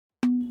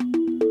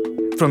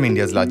From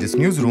India's largest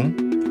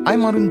newsroom,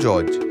 I'm Arun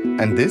George,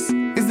 and this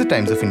is the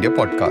Times of India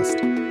podcast.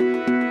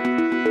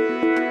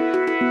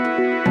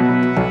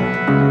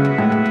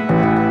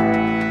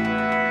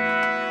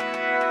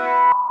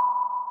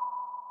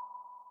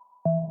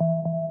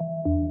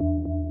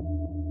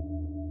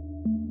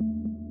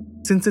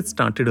 Since it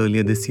started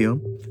earlier this year,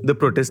 the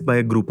protest by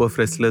a group of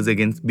wrestlers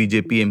against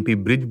BJP MP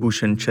Brij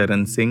Bhushan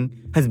Sharan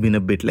Singh has been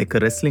a bit like a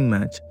wrestling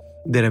match.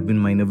 There have been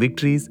minor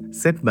victories,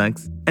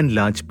 setbacks, and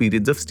large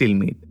periods of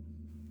stalemate.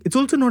 It's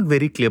also not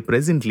very clear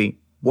presently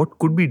what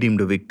could be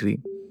deemed a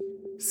victory.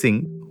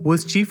 Singh, who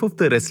was chief of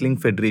the Wrestling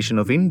Federation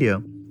of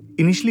India,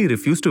 initially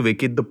refused to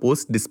vacate the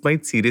post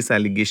despite serious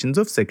allegations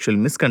of sexual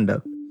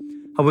misconduct.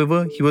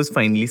 However, he was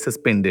finally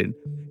suspended.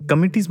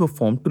 Committees were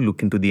formed to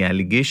look into the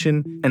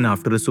allegation, and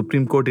after a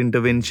Supreme Court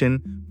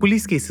intervention,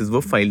 police cases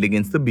were filed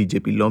against the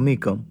BJP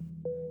lawmaker.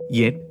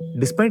 Yet,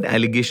 despite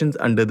allegations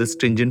under the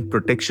Stringent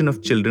Protection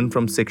of Children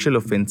from Sexual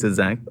Offences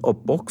Act or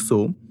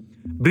POCSO,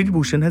 Brij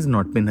Bhushan has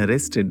not been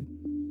arrested.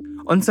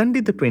 On Sunday,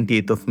 the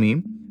 28th of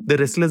May, the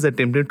wrestlers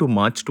attempted to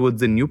march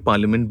towards the new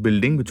parliament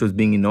building which was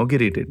being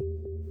inaugurated.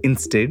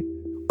 Instead,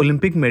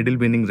 Olympic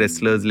medal-winning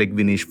wrestlers like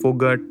Vinesh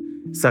Fogart,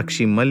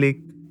 Sakshi Malik,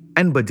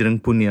 and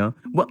Bajrang Punia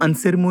were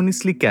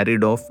unceremoniously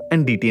carried off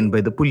and detained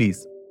by the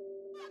police.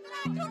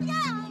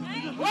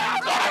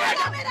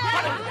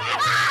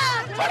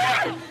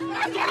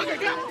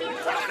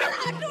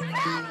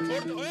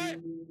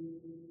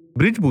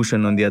 Brij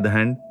Bhushan, on the other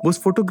hand, was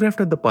photographed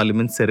at the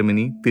parliament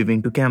ceremony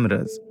waving to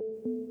cameras.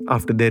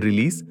 After their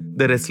release,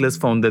 the wrestlers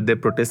found that their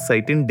protest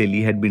site in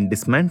Delhi had been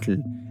dismantled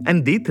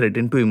and they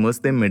threatened to immerse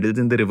their medals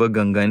in the river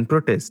Ganga in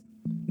protest.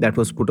 That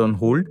was put on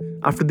hold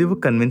after they were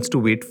convinced to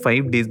wait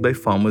 5 days by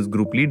farmers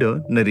group leader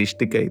Naresh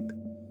Tikait.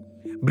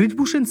 Brij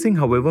Bhushan Singh,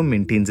 however,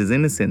 maintains his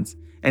innocence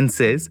and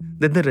says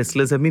that the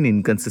wrestlers have been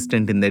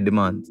inconsistent in their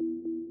demands.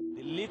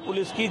 Delhi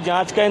police की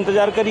जांच का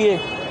इंतजार करिए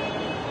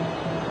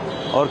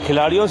और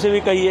खिलाड़ियों से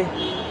भी कहिए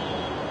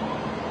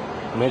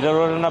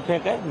मेडल और न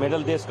फेंके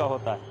मेडल देश का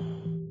होता है.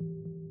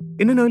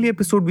 In an early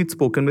episode, we'd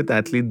spoken with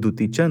athlete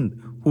Duti Chand,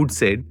 who'd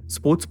said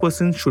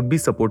sportspersons should be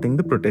supporting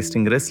the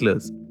protesting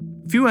wrestlers.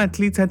 Few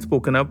athletes had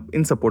spoken up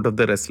in support of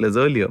the wrestlers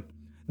earlier.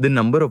 The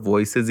number of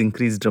voices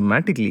increased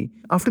dramatically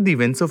after the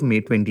events of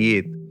May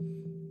 28th.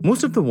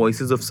 Most of the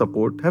voices of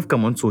support have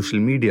come on social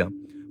media,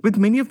 with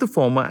many of the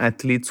former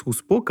athletes who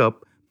spoke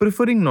up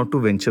preferring not to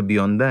venture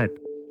beyond that.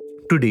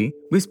 Today,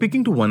 we're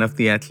speaking to one of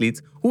the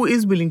athletes who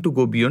is willing to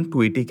go beyond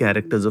 280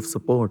 characters of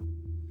support.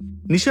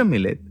 Nisha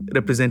Millet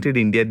represented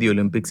India at the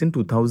Olympics in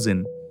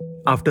 2000.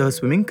 After her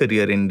swimming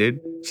career ended,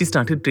 she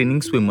started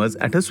training swimmers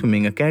at her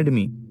swimming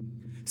academy.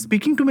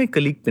 Speaking to my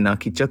colleague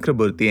Pinaki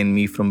Chakraborty and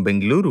me from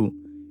Bengaluru,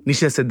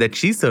 Nisha said that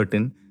she's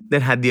certain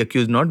that had the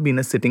accused not been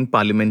a sitting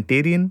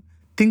parliamentarian,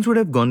 things would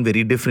have gone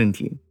very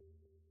differently.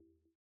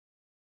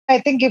 I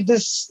think if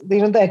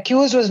the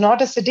accused was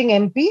not a sitting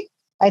MP,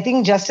 I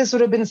think justice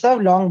would have been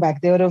served long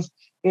back. They would have,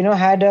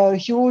 had a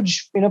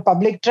huge,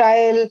 public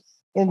trial,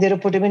 and they would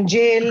have put him in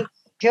jail.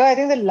 Here, I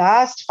think the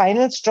last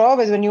final straw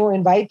was when you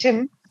invite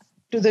him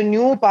to the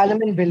new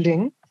parliament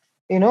building,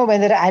 when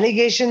there are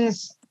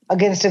allegations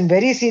against him,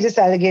 very serious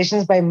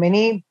allegations by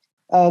many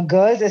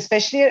girls,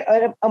 especially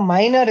a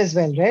minor as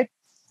well, right?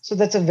 So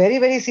that's a very,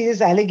 very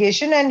serious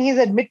allegation. And he's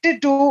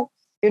admitted to,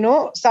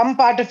 some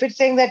part of it,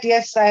 saying that,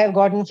 yes, I have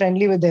gotten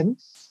friendly with him.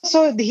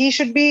 So he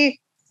should be,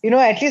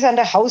 at least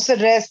under house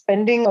arrest,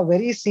 pending a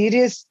very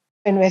serious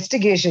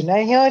investigation.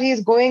 And here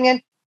he's going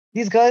and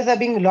these girls are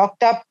being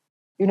locked up,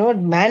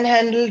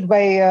 manhandled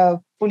by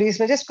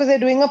policemen just because they're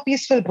doing a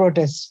peaceful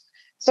protest.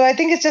 So I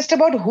think it's just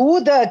about who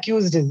the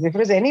accused is. If it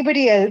was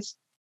anybody else,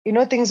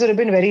 things would have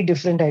been very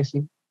different, I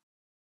feel.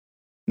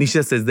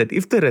 Nisha says that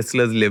if the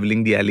wrestlers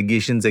leveling the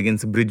allegations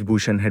against Brij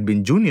Bhushan had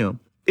been junior,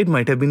 it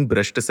might have been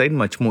brushed aside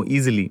much more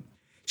easily.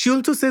 She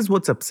also says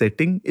what's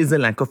upsetting is the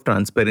lack of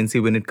transparency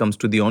when it comes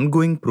to the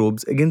ongoing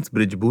probes against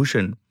Brij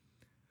Bhushan.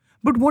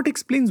 But what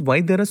explains why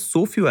there are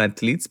so few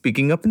athletes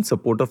speaking up in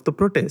support of the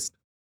protest?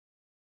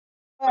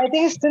 I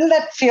think it's still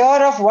that fear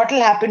of what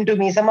will happen to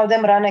me. Some of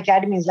them run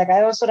academies, like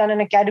I also run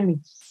an academy.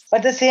 But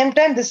at the same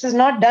time, this is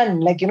not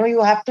done.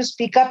 You have to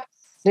speak up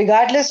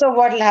regardless of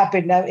what will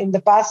happen. Now, in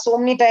the past, so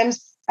many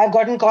times, I've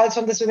gotten calls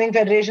from the Swimming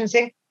Federation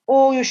saying,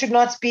 oh, you should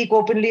not speak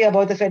openly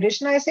about the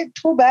Federation. I say,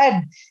 too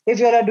bad. If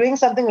you are doing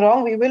something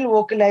wrong, we will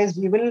vocalize,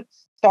 we will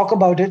talk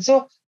about it.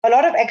 So a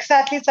lot of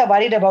ex-athletes are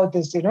worried about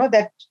this,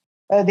 that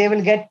they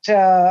will get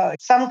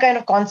some kind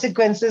of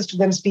consequences to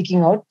them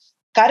speaking out.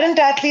 Current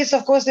athletes,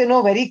 of course, they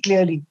know very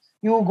clearly.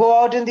 You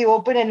go out in the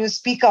open and you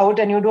speak out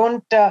and you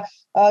don't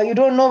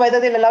know whether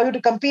they'll allow you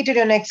to compete in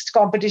your next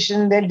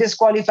competition. They'll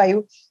disqualify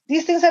you.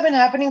 These things have been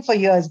happening for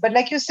years. But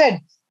like you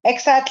said,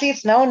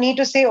 ex-athletes now need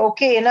to say,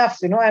 okay, enough.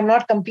 I'm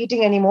not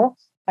competing anymore.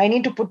 I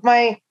need to put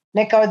my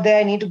neck out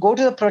there. I need to go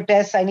to the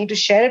protests. I need to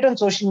share it on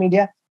social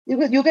media.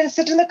 You can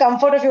sit in the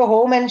comfort of your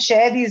home and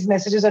share these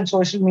messages on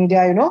social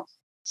media,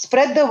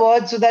 spread the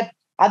word so that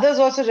others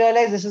also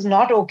realize this is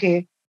not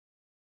okay.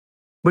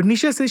 But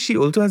Nisha says she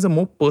also has a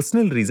more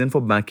personal reason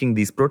for backing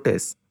these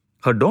protests.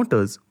 Her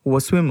daughters, who are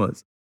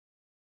swimmers.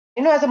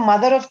 as a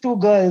mother of two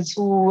girls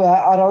who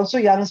are also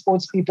young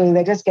sports people,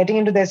 they're just getting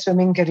into their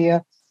swimming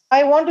career.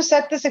 I want to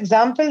set this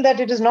example that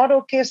it is not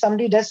okay if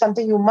somebody does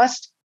something, you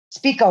must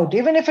speak out,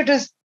 even if it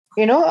is,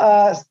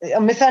 a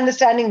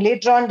misunderstanding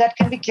later on, that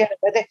can be cleared.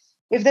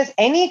 If there's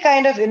any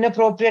kind of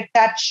inappropriate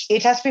touch,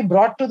 it has to be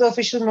brought to the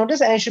official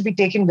notice and it should be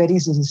taken very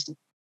seriously.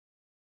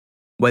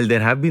 While there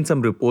have been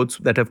some reports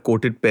that have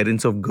quoted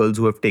parents of girls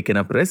who have taken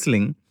up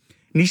wrestling,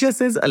 Nisha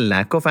says a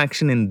lack of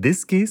action in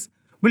this case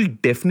will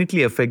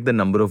definitely affect the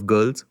number of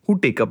girls who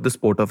take up the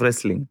sport of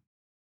wrestling.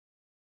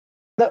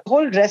 The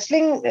whole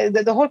wrestling,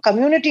 the whole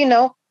community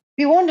now,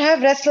 we won't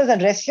have wrestlers,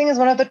 and wrestling is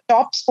one of the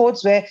top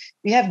sports where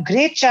we have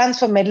great chance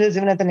for medals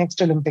even at the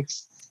next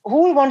Olympics.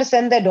 Who will want to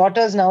send their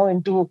daughters now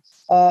into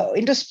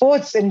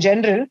sports in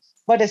general,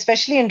 but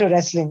especially into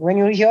wrestling, when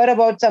you hear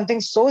about something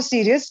so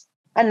serious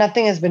and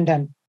nothing has been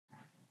done?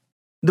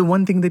 The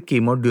one thing that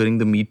came out during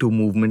the Me Too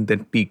movement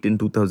that peaked in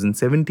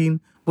 2017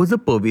 was the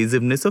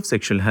pervasiveness of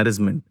sexual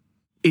harassment.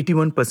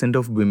 81%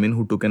 of women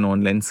who took an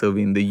online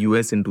survey in the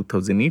US in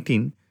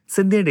 2018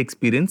 said they had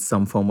experienced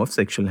some form of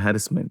sexual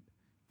harassment.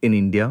 In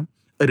India,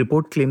 a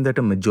report claimed that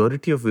a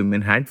majority of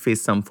women had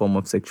faced some form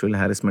of sexual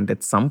harassment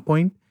at some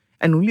point,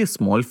 and only a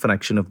small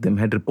fraction of them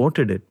had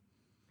reported it.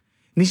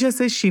 Nisha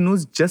says she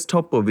knows just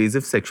how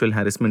pervasive sexual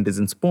harassment is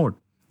in sport,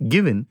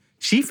 given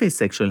she faced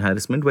sexual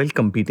harassment while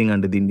competing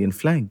under the Indian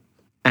flag,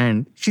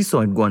 and she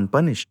saw it go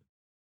unpunished.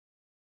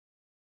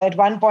 At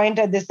one point,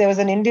 there was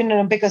an Indian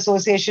Olympic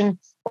Association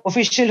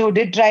official who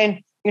did try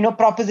and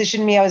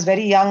proposition me. I was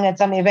very young at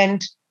some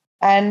event,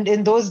 and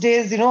in those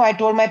days, I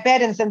told my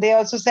parents, and they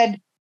also said,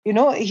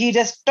 he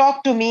just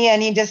talked to me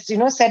and he just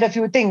said a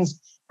few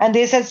things, and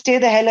they said stay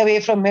the hell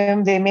away from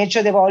him. They made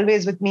sure they were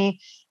always with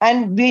me,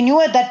 and we knew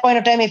at that point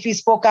of time if we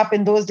spoke up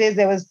in those days,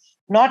 there was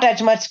not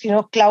as much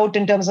clout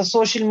in terms of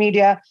social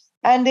media,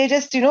 and they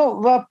just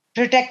were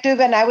protective.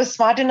 And I was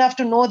smart enough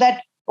to know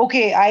that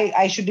okay,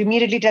 I should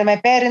immediately tell my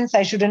parents.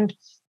 I shouldn't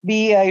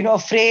be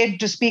afraid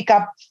to speak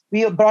up.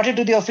 We brought it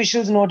to the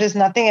officials' notice.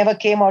 Nothing ever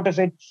came out of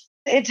it.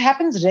 It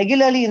happens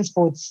regularly in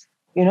sports.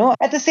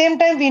 At the same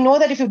time, we know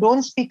that if you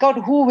don't speak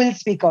out, who will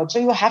speak out? So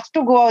you have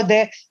to go out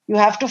there. You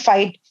have to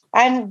fight,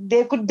 and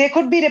there could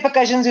be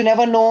repercussions. You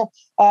never know.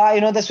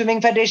 The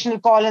swimming federation will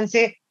call and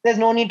say there's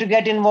no need to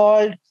get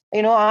involved.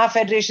 Our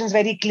federation is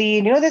very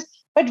clean. This.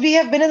 But we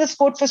have been in the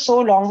sport for so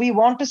long. We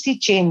want to see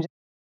change.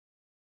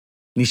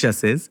 Nisha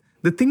says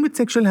the thing with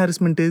sexual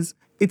harassment is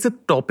it's a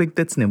topic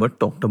that's never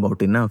talked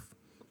about enough.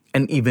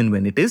 And even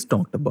when it is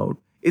talked about,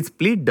 it's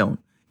played down,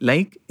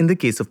 like in the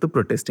case of the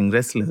protesting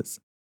wrestlers.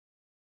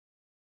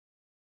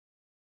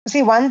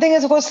 See, one thing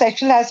is, of course,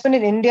 sexual harassment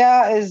in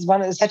India is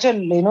such a,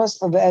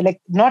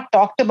 not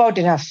talked about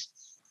enough.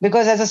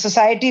 Because as a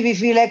society, we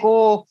feel like,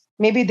 oh,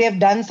 maybe they've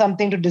done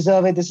something to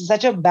deserve it. This is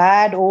such a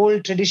bad,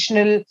 old,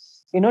 traditional,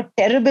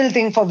 terrible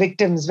thing for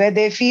victims where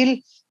they feel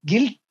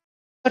guilt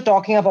for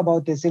talking up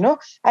about this, And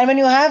when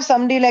you have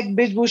somebody like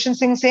Brij Bhushan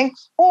Singh saying,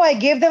 oh, I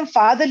gave them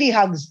fatherly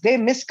hugs, they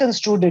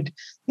misconstrued it.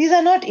 These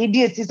are not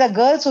idiots. These are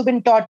girls who've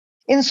been taught.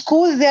 In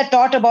schools, they are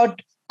taught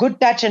about good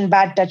touch and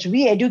bad touch.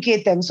 We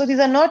educate them. So these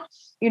are not,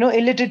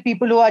 illiterate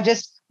people who are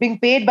just being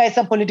paid by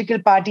some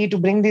political party to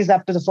bring these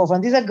up to the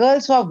forefront. These are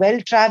girls who are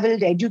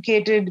well-traveled,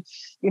 educated,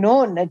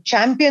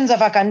 champions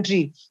of our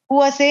country who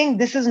are saying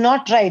this is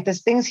not right.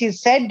 There's things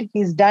he's said,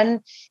 he's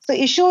done. So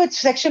the issue with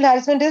sexual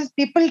harassment is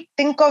people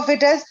think of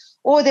it as,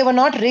 oh, they were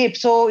not raped.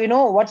 So,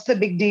 what's the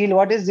big deal?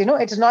 What is,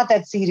 it's not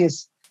that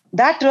serious.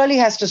 That really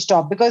has to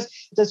stop because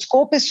the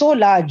scope is so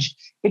large.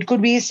 It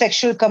could be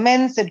sexual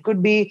comments. It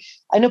could be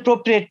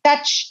inappropriate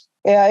touch.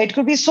 It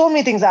could be so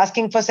many things,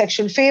 asking for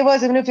sexual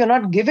favors. Even if you're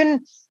not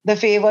given the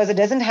favors,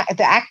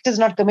 the act is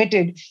not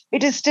committed.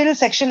 It is still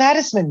sexual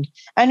harassment.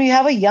 And we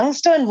have a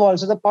youngster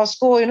involved. So the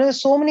POSCO,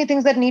 there's so many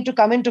things that need to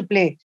come into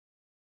play.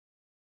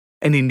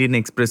 An Indian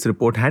Express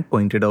report had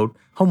pointed out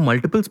how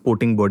multiple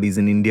sporting bodies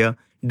in India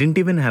didn't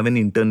even have an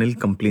internal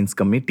complaints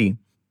committee,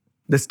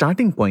 the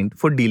starting point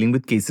for dealing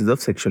with cases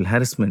of sexual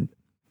harassment.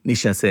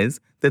 Nisha says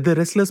that the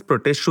wrestlers'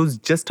 protest shows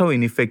just how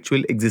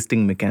ineffectual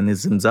existing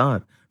mechanisms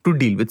are to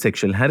deal with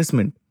sexual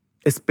harassment,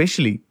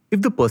 especially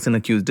if the person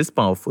accused is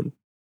powerful.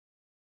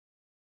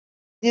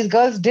 These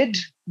girls did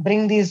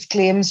bring these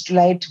claims to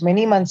light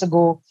many months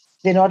ago.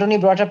 They not only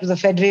brought it up to the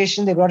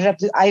federation, they brought it up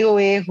to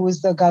IOA, who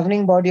is the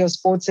governing body of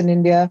sports in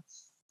India.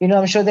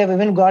 I'm sure they've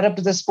even got up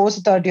to the Sports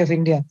Authority of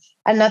India,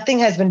 and nothing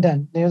has been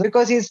done.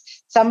 Because he's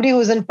somebody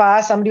who's in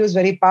power, somebody who's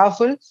very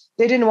powerful.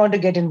 They didn't want to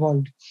get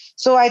involved.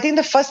 So I think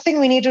the first thing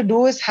we need to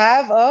do is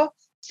have a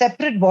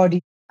separate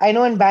body. I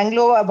know in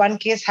Bangalore, one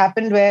case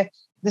happened where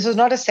this was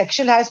not a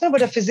sexual harassment,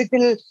 but a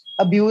physical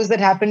abuse that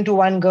happened to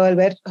one girl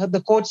where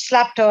the coach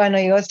slapped her and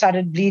her ear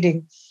started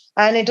bleeding.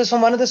 And it was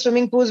from one of the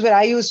swimming pools where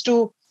I used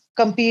to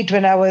compete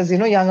when I was,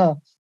 younger.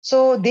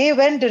 So they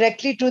went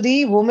directly to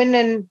the Women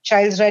and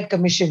Child's Right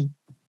Commission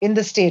in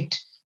the state.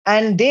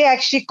 And they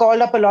actually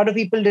called up a lot of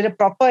people, did a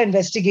proper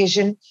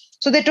investigation.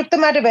 So they took the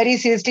matter very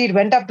seriously. It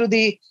went up to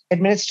the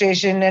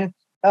administration and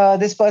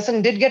this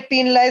person did get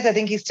penalized. I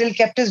think he still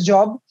kept his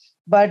job.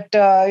 But,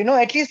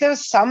 at least there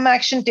was some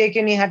action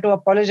taken. He had to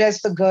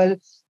apologize to the girl.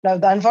 Now,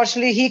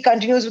 unfortunately, he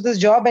continues with his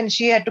job and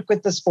she had to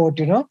quit the sport.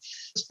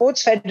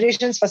 Sports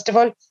federations, first of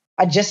all,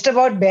 are just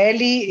about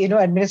barely,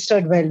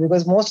 administered well,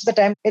 because most of the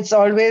time it's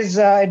always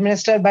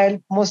administered by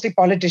mostly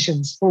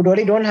politicians who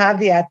really don't have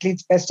the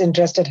athlete's best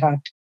interest at heart.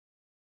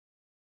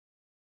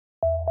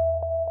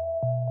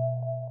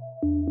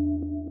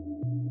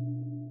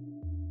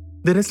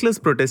 The wrestlers'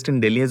 protest in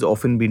Delhi has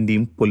often been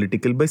deemed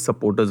political by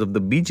supporters of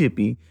the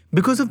BJP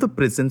because of the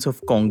presence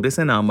of Congress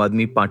and Aam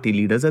Aadmi Party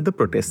leaders at the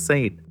protest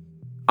site.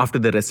 After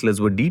the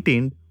wrestlers were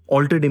detained,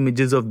 altered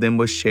images of them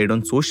were shared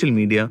on social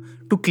media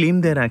to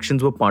claim their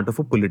actions were part of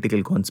a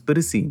political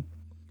conspiracy.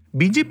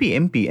 BJP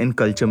MP and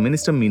Culture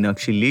Minister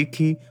Meenakshi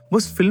Lekhi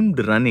was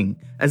filmed running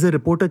as a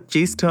reporter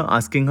chased her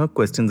asking her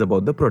questions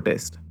about the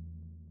protest.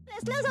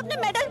 Wrestlers अपने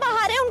medal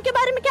बाहर हैं, उनके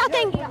बारे में क्या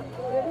कहेंगे?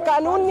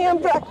 कानून नियम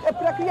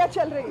प्रक्रिया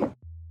चल रही है.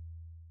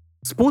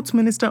 Sports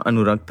Minister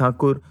Anurag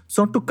Thakur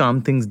sought to calm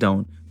things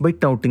down by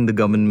touting the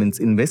government's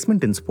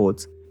investment in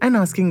sports and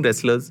asking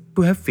wrestlers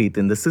to have faith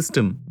in the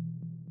system.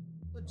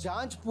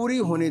 जांच पूरी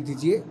होने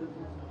दीजिए.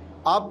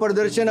 आप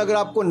प्रदर्शन अगर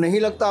आपको नहीं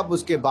लगता आप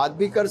उसके बाद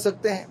भी कर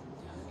सकते हैं,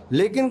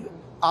 लेकिन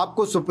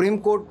आपको सुप्रीम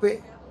कोर्ट पे,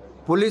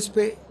 पुलिस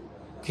पे,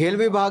 खेल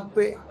विभाग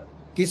पे,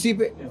 किसी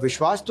पे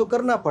विश्वास तो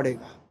करना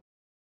पड़ेगा.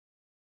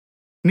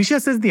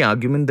 Nisha says the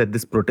argument that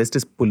this protest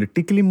is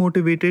politically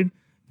motivated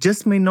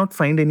just may not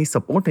find any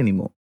support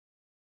anymore.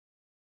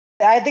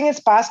 I think it's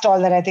past all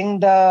that. I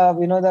think the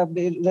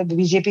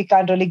BJP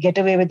can't really get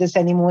away with this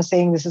anymore,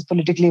 saying this is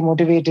politically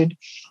motivated.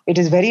 It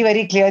is very,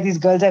 very clear these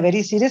girls are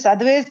very serious.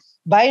 Otherwise,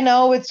 by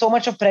now, with so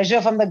much of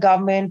pressure from the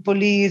government,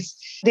 police,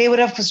 they would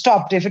have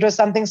stopped. If it was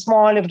something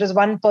small, if it was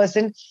one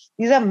person,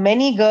 these are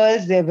many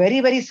girls. They're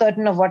very, very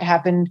certain of what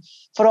happened.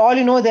 For all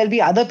you know, there'll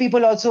be other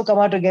people also come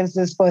out against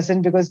this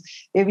person, because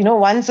if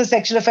once a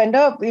sexual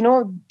offender,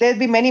 there'll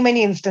be many,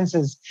 many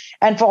instances.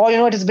 And for all you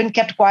know, it has been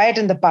kept quiet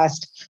in the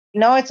past.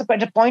 Now it's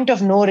at a point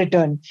of no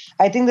return.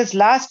 I think this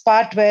last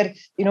part where,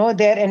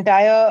 their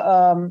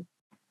entire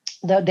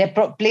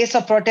place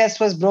of protest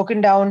was broken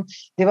down.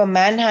 They were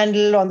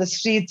manhandled on the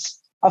streets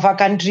of our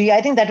country.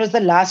 I think that was the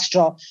last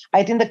straw.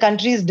 I think the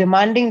country is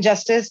demanding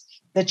justice.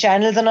 The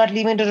channels are not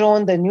leaving it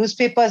alone. The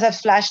newspapers have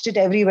flashed it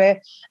everywhere.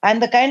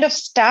 And the kind of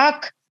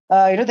stark,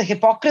 the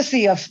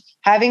hypocrisy of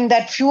having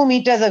that few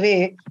meters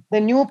away, the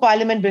new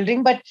parliament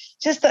building, but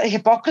just the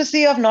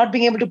hypocrisy of not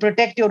being able to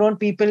protect your own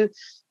people.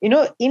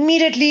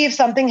 Immediately if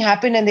something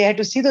happened and they had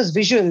to see those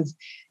visuals,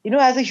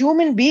 as a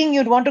human being,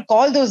 you'd want to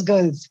call those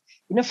girls.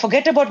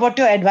 Forget about what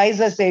your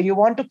advisors say. You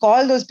want to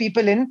call those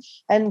people in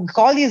and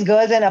call these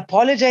girls and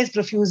apologize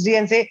profusely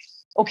and say,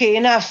 okay,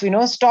 enough,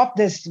 stop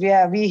this.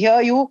 We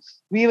hear you.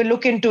 We will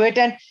look into it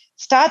and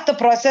start the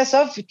process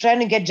of trying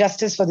to get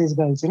justice for these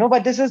girls,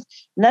 but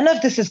none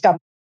of this has come.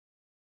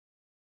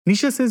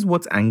 Nisha says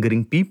what's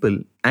angering people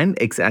and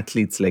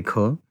ex-athletes like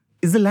her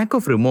is the lack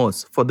of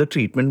remorse for the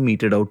treatment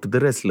meted out to the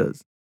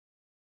wrestlers.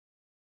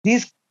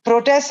 These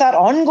protests are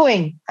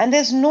ongoing and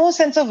there's no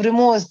sense of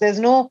remorse. There's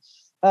no,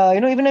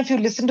 even if you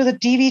listen to the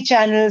TV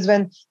channels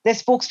when their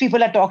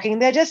spokespeople are talking,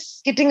 they're just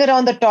skitting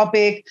around the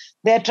topic.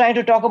 They're trying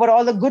to talk about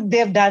all the good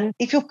they've done.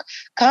 If you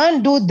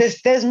can't do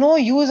this, there's no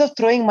use of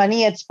throwing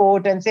money at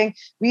sport and saying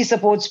we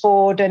support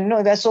sport and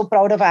we're so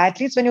proud of our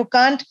athletes when you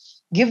can't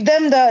give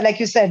them the,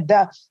 like you said,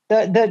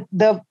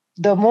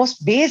 the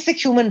most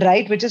basic human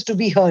right, which is to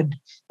be heard.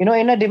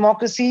 In a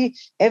democracy,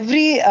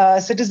 every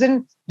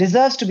citizen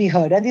deserves to be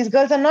heard. And these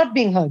girls are not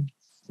being heard.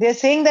 They're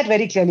saying that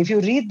very clearly. If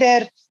you read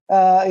their,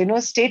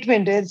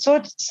 statement, it's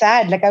so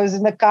sad. Like I was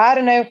in the car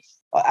and I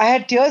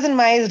had tears in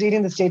my eyes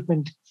reading the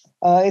statement.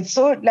 It's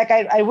so like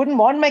I wouldn't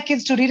want my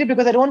kids to read it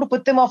because I don't want to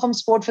put them off from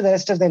sport for the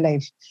rest of their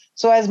life.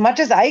 So as much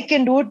as I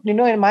can do it,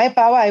 in my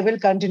power, I will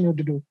continue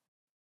to do.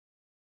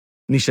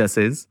 Nisha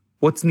says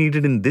what's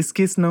needed in this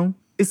case now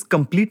is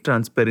complete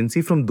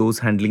transparency from those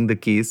handling the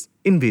case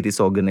in various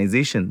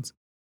organizations.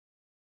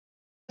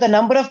 The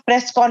number of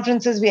press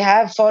conferences we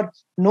have for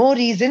no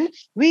reason,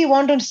 we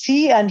want to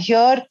see and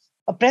hear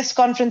a press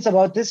conference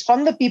about this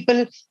from the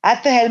people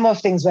at the helm of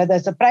things, whether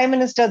it's the Prime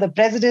Minister, the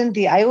President,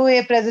 the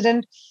IOA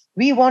President.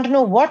 We want to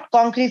know what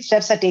concrete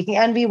steps are taking,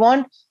 and we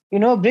want,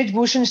 Brij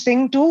Bhushan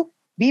Singh to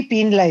be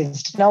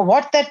penalized. Now,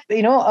 what that,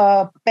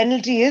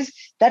 penalty is,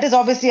 that is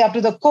obviously up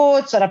to the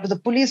courts or up to the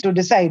police to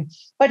decide.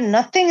 But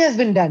nothing has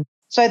been done.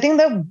 So I think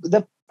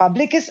the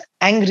public is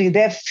angry.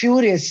 They're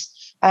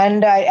furious.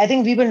 And I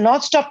think we will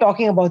not stop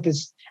talking about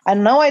this.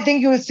 And now I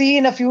think you will see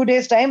in a few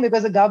days' time,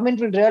 because the government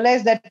will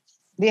realize that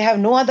they have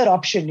no other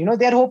option.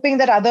 They're hoping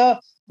that other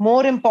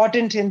more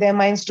important in their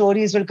mind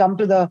stories will come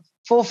to the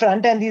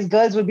forefront and these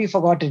girls will be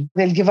forgotten.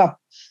 They'll give up.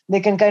 They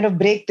can kind of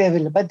break their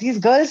will. But these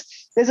girls,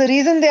 there's a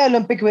reason they are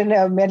Olympic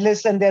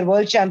medalists and they're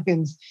world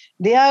champions.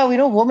 They are,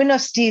 women of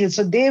steel.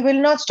 So they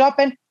will not stop,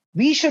 and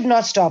we should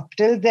not stop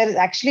till there is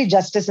actually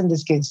justice in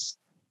this case.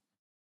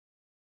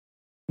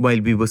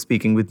 While we were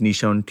speaking with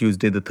Nisha on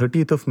Tuesday, the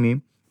 30th of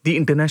May, the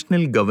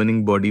international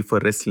governing body for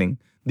wrestling,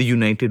 the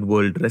United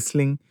World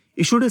Wrestling,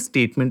 issued a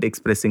statement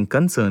expressing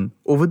concern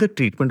over the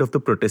treatment of the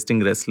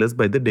protesting wrestlers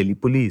by the Delhi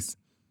police.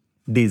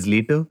 Days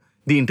later,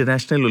 the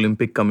International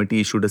Olympic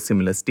Committee issued a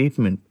similar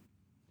statement.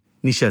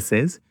 Nisha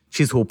says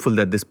she's hopeful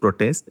that this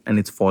protest and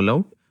its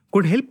fallout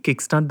could help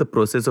kickstart the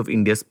process of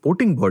India's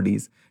sporting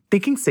bodies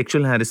taking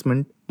sexual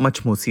harassment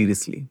much more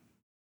seriously.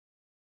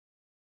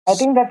 I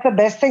think that's the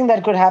best thing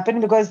that could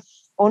happen, because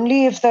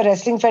only if the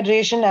Wrestling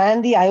Federation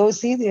and the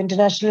IOC, the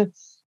International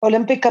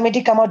Olympic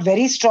Committee, come out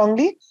very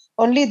strongly,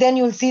 only then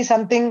you'll see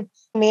something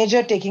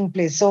major taking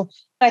place. So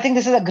I think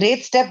this is a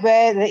great step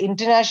where the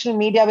international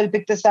media will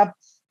pick this up.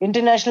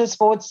 International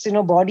sports,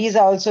 bodies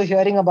are also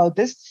hearing about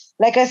this.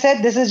 Like I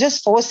said, this is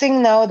just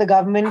forcing now the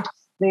government,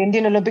 the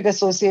Indian Olympic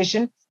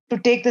Association, to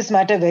take this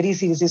matter very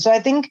seriously. So I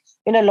think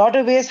in a lot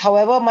of ways,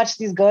 however much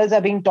these girls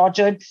are being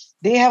tortured,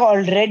 they have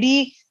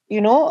already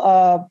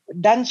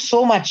done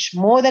so much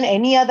more than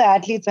any other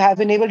athletes have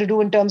been able to do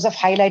in terms of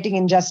highlighting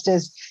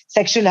injustice,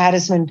 sexual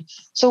harassment.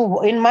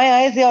 So in my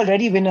eyes, they are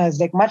already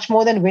winners, like much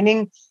more than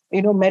winning,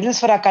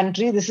 medals for our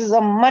country. This is a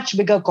much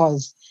bigger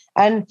cause.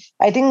 And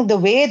I think the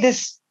way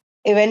this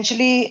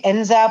eventually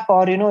ends up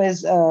or,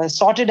 is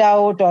sorted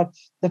out, or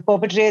the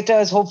perpetrator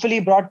is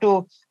hopefully brought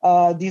to,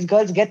 these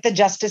girls get the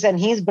justice and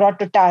he's brought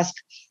to task,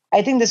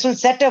 I think this will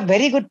set a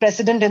very good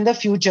precedent in the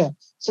future.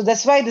 So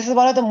that's why this is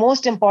one of the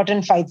most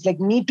important fights.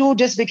 Like Me Too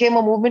just became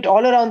a movement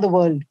all around the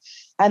world.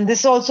 And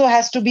this also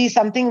has to be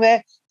something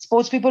where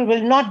sports people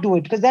will not do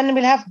it, because then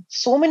we'll have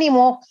so many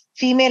more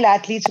female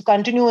athletes who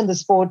continue in the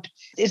sport.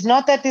 It's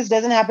not that this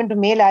doesn't happen to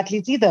male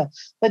athletes either,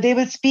 but they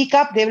will speak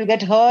up, they will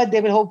get heard,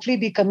 there will hopefully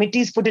be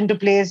committees put into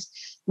place,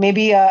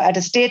 maybe at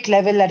a state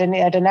level, at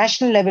a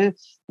national level,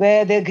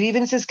 where their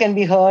grievances can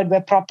be heard,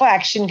 where proper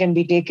action can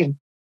be taken.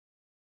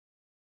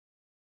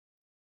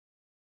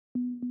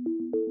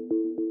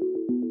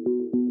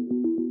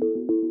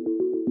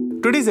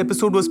 Today's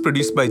episode was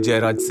produced by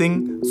Jairaj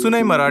Singh,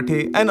 Sunay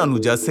Marathe, and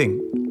Anuja Singh.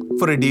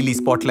 For a daily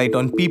spotlight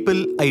on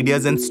people,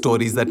 ideas, and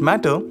stories that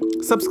matter,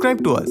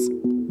 subscribe to us.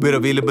 We're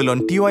available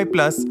on TOI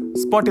Plus,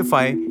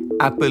 Spotify,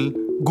 Apple,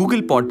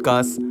 Google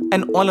Podcasts,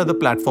 and all other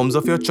platforms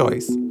of your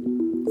choice.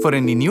 For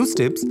any news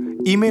tips,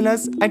 email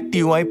us at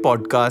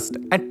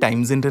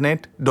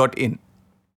toipodcast@timesinternet.in.